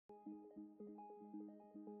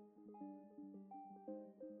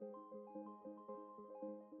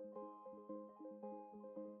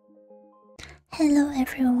Hello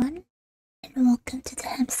everyone, and welcome to the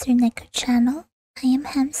Hamster Neko channel. I am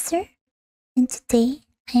Hamster, and today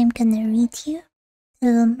I am gonna read you The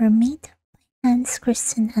Little Mermaid by Hans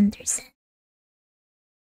Christian Andersen.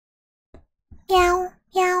 Meow,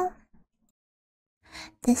 meow.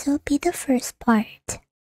 This will be the first part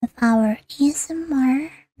of our ASMR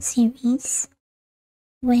series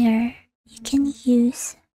where you can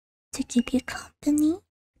use to keep you company,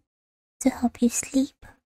 to help you sleep,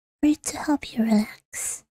 or to help you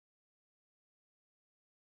relax.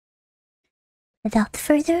 Without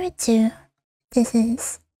further ado, this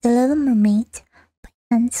is The Little Mermaid by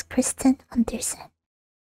Hans Christian Andersen.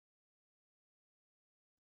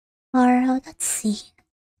 Far out at sea,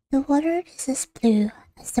 the water is as blue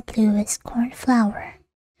as the bluest cornflower,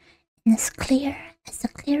 and as clear as the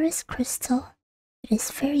clearest crystal. It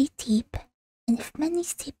is very deep, and if many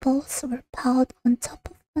steeples were piled on top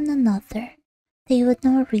of one another, they would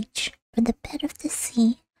not reach from the bed of the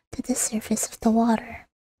sea to the surface of the water.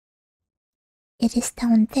 It is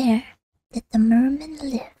down there that the mermen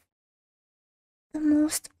live. The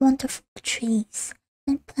most wonderful trees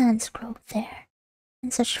and plants grow there,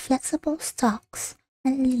 and such flexible stalks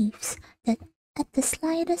and leaves that at the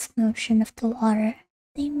slightest motion of the water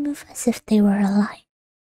they move as if they were alive.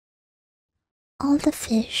 All the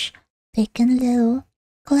fish, big and little,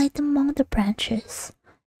 glide among the branches,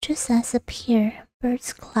 just as up here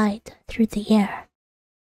birds glide through the air.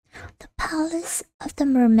 The palace of the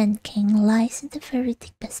Merman King lies in the very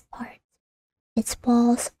deepest part. Its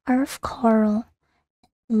walls are of coral,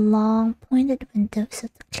 and long pointed windows of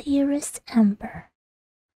the clearest amber.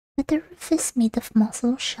 But the roof is made of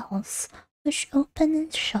mussel shells, which open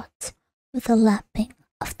and shut with the lapping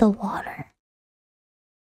of the water.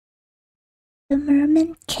 The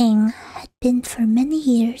Merman King had been for many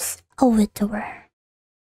years a widower,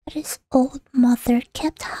 but his old mother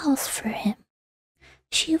kept house for him.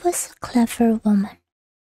 She was a clever woman,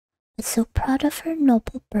 but so proud of her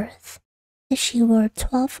noble birth that she wore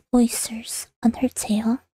 12 oysters on her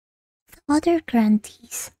tail. The other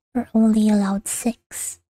grandees were only allowed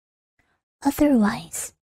 6.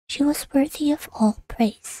 Otherwise, she was worthy of all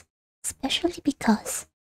praise, especially because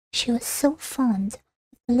she was so fond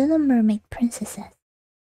of the little mermaid princesses,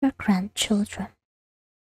 her grandchildren.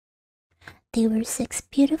 They were 6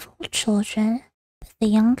 beautiful children, but the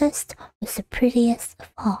youngest was the prettiest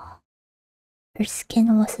of all. Her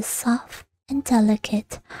skin was as soft and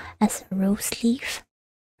delicate as a rose leaf,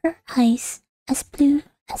 her eyes as blue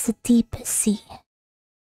as the deepest sea.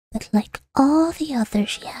 But like all the others,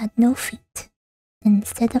 she had no feet, and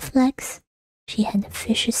instead of legs, she had a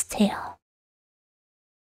fish's tail.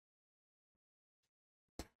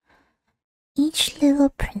 Each little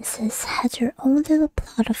princess had her own little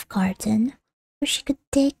plot of garden where she could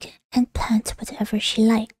dig and plant whatever she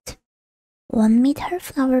liked. One made her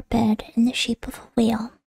flower bed in the shape of a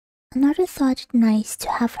whale. Another thought it nice to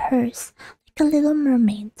have hers like a little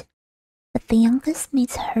mermaid. But the youngest made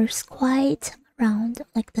hers quite round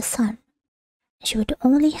like the sun, and she would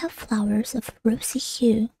only have flowers of a rosy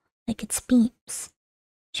hue like its beams.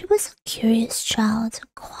 She was a curious child,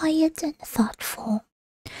 quiet and thoughtful.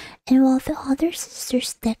 And while the other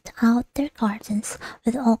sisters decked out their gardens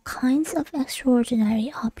with all kinds of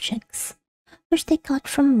extraordinary objects, which they got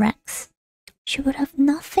from wrecks, she would have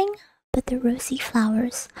nothing but the rosy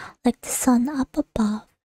flowers like the sun up above,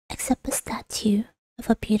 except a statue of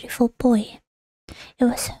a beautiful boy. It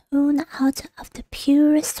was hewn out of the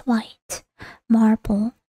purest white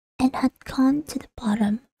marble and had gone to the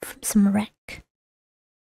bottom from some wreck.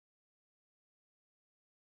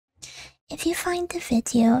 If you find the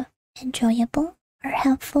video enjoyable or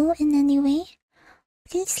helpful in any way,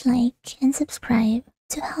 please like and subscribe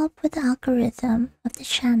to help with the algorithm of the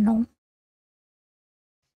channel.